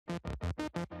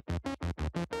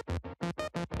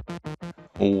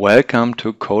Welcome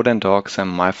to Code and Docs and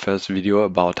my first video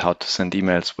about how to send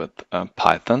emails with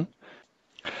Python.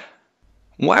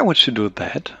 Why would you do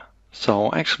that?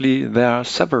 So actually there are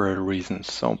several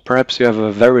reasons. So perhaps you have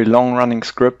a very long running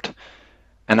script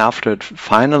and after it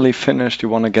finally finished you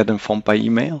want to get informed by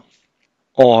email.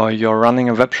 Or you're running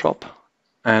a web shop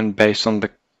and based on the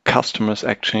customer's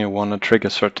action you want to trigger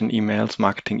certain emails,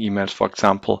 marketing emails for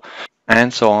example,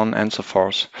 and so on and so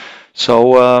forth.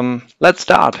 So let's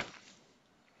start.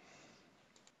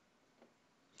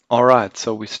 Alright,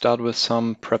 so we start with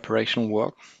some preparation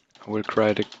work. I will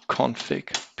create a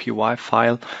config py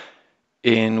file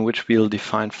in which we'll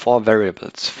define 4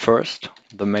 variables. First,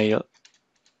 the mail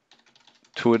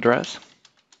to address.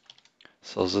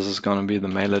 So this is going to be the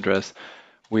mail address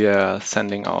we are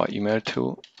sending our email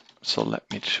to. So let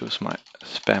me choose my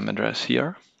spam address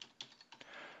here.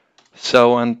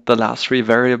 So, and the last 3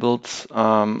 variables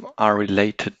are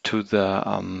related to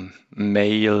the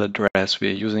mail address we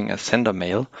are using as sender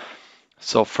mail.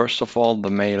 So first of all, the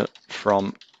mail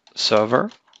from server,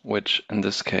 which in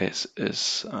this case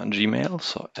is Gmail,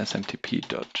 so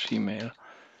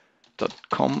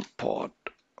smtp.gmail.com port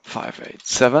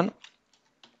 587,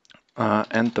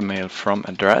 and the mail from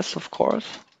address, of course,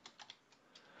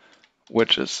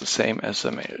 which is the same as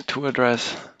the mail to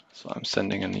address. So I'm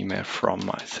sending an email from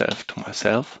myself to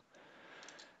myself.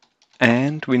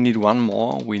 And we need one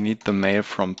more. We need the mail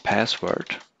from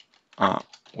password,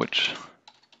 which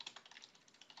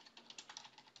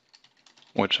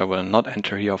I will not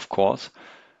enter here, of course,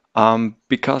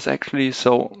 because actually, as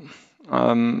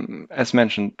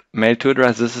mentioned, mail to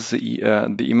address, this is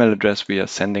the email address we are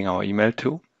sending our email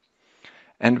to,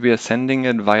 and we are sending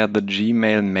it via the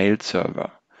Gmail mail server.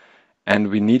 And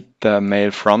we need the mail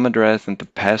from address and the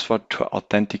password to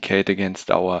authenticate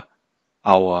against our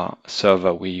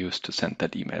server we use to send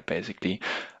that email, basically.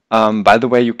 By the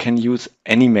way, you can use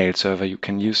any mail server. You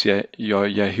can use your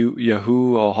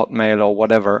Yahoo or Hotmail or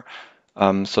whatever.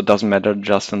 So it doesn't matter,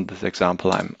 just in this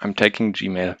example, I'm taking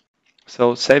Gmail.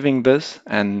 So saving this,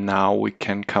 and now we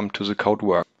can come to the code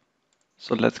work.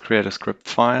 So let's create a script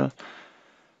file.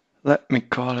 Let me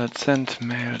call it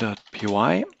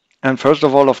sendmail.py. And first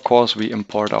of all, of course, we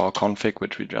import our config,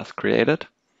 which we just created.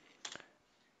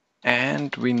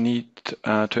 And we need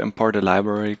to import a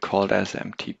library called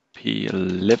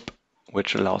smtplib,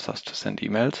 which allows us to send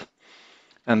emails.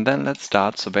 And then let's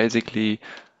start. So basically,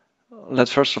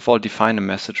 let's first of all define a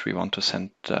message we want to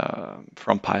send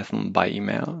from Python by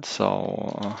email.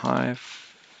 So, hi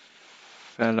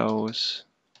fellows,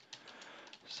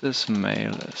 this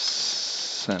mail is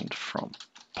sent from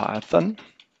Python.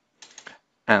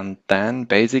 And then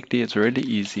basically it's really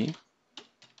easy.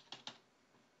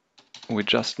 We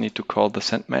just need to call the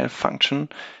sendMail function,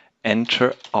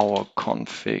 enter our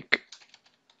config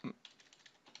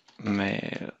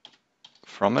mail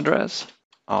from address,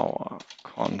 our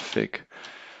config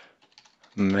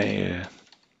mail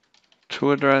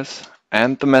to address,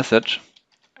 and the message,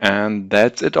 and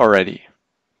that's it already.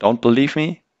 Don't believe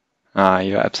me?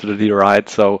 You're absolutely right.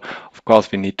 So of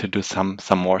course we need to do some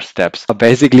more steps.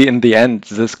 Basically in the end,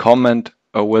 this comment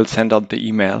will send out the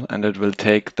email, and it will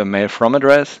take the mail from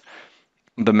address,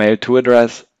 the mail to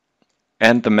address,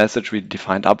 and the message we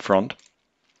defined upfront.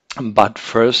 But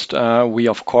first, we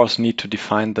of course need to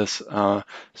define this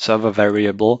server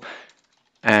variable,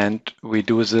 and we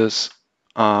do this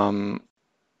instantiating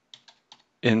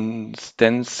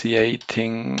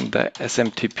the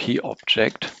SMTP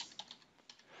object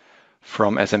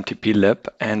from smtplib,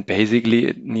 and basically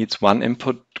it needs one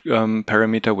input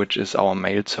parameter, which is our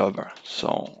mail server.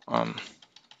 So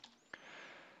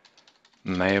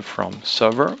mail from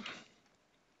server,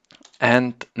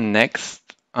 and next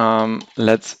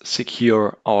let's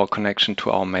secure our connection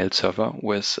to our mail server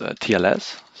with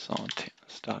TLS. So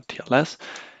start TLS,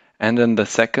 and in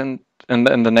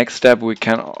the next step we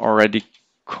can already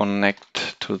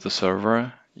connect to the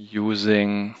server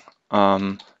using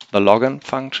the login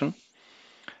function.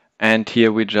 And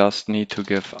here we just need to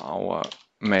give our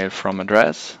mail from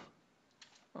address.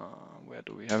 Where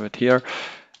do we have it here?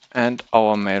 And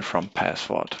our mail from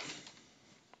password.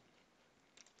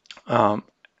 And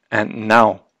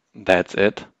now that's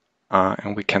it.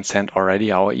 And we can send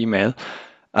already our email.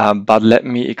 But let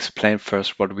me explain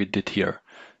first what we did here.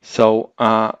 So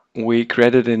we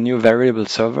created a new variable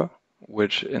server,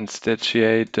 which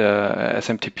instantiate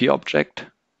SMTP object,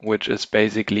 which is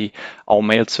basically our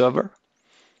mail server.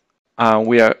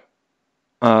 We are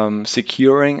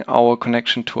securing our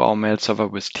connection to our mail server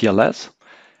with TLS,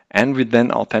 and we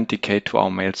then authenticate to our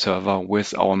mail server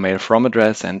with our mail from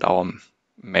address and our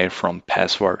mail from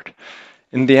password.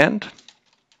 In the end,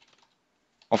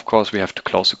 Of course, we have to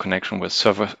close the connection with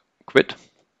server quit.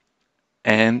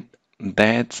 And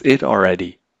that's it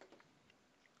already.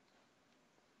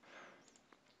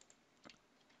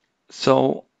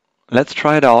 So let's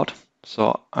try it out.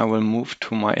 So I will move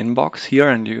to my inbox here,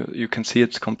 and you can see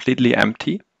it's completely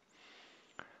empty.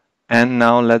 And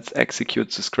now let's execute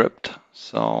the script.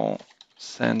 So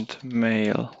send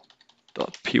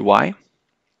mail.py,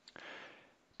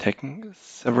 taking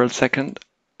several seconds.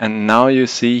 And now you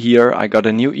see here I got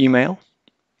a new email.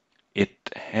 It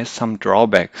has some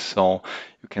drawbacks. So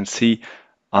you can see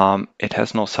it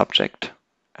has no subject,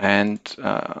 and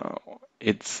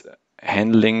it's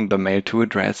handling the mail to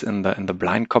address in the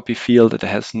blind copy field. It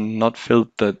has not filled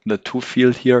the to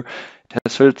field here. It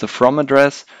has filled the from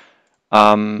address,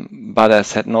 but I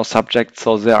said no subject,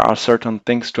 so there are certain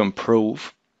things to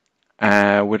improve,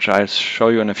 which I'll show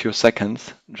you in a few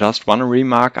seconds. Just one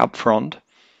remark up front.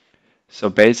 So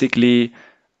basically,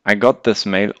 I got this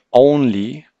mail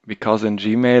only because in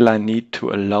Gmail I need to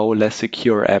allow less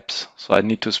secure apps. So I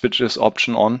need to switch this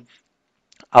option on.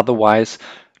 Otherwise,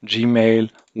 Gmail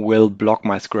will block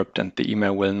my script and the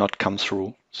email will not come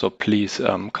through. So please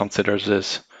consider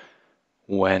this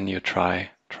when you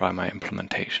try my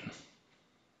implementation.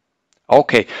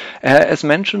 Okay, as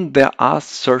mentioned, there are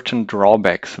certain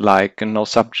drawbacks, like no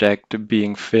subject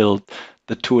being filled,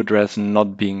 the to address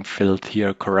not being filled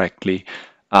here correctly,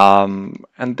 and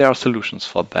there are solutions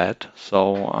for that.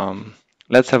 So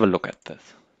let's have a look at this.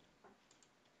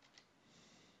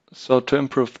 So to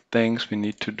improve things, we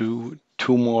need to do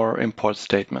two more import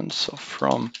statements. So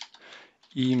from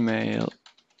email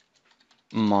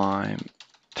mime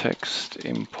text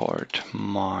import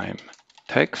mime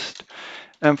text,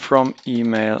 and from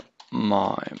email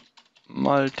mime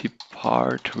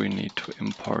multipart we need to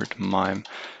import mime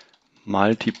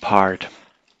multipart.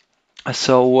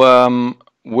 So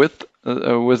with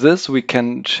this we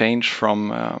can change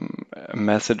from a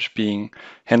message being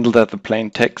handled as a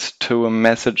plain text to a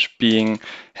message being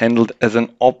handled as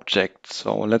an object.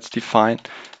 So let's define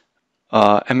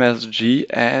MSG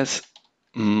as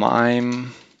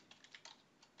mime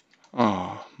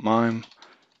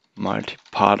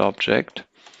multipart object,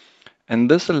 and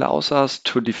this allows us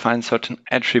to define certain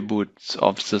attributes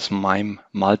of this mime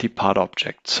multipart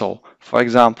object. So for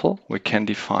example, we can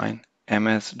define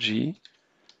MSG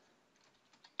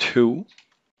to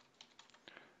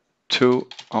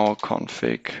our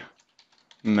config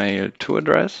mail to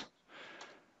address.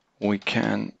 We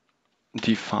can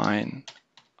define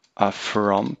a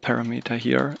from parameter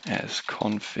here as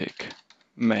config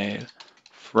mail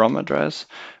from address,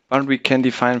 but we can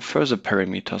define further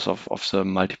parameters of the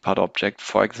multipart object,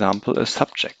 for example, a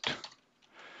subject.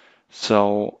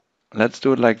 So let's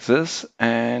do it like this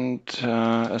and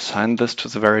assign this to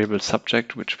the variable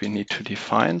subject, which we need to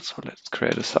define. So let's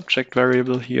create a subject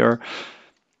variable here,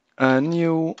 a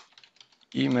new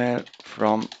email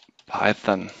from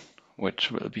Python,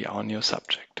 which will be our new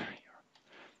subject.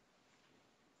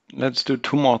 Let's do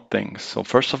two more things. So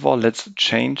first of all, let's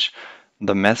change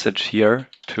the message here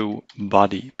to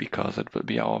body, because it will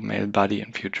be our mail body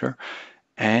in future.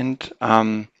 And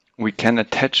we can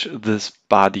attach this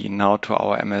body now to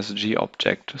our MSG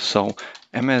object. So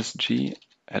MSG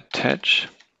attach,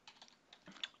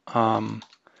 and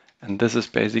this is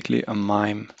basically a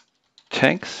mime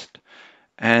text.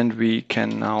 And we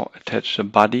can now attach the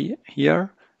body here,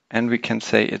 and we can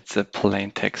say it's a plain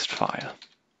text file.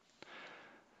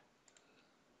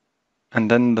 And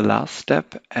then the last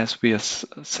step, as we are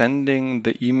sending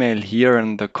the email here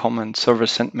in the command server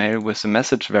send mail with the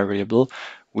message variable,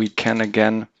 we can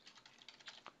again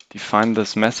define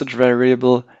this message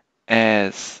variable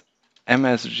as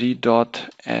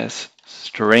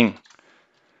msg.asString.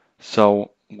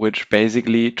 So which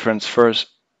basically transfers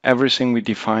everything we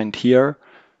defined here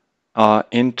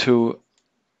into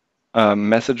a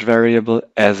message variable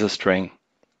as a string.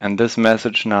 And this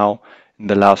message now in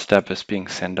the last step is being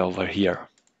sent over here.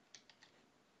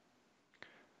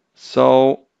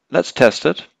 So let's test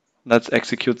it. Let's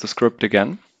execute the script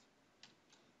again.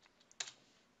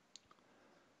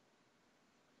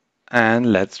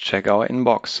 And let's check our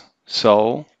inbox.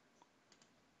 So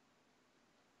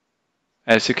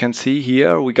as you can see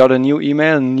here, we got a new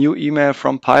email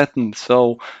from Python.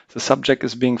 So the subject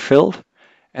is being filled.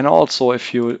 And also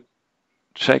if you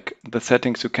check the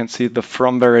settings, you can see the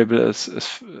from variable is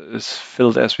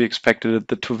filled as we expected it,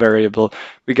 the to variable.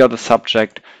 We got a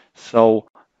subject. So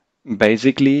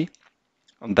basically,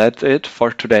 that's it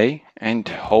for today, and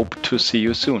hope to see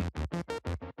you soon.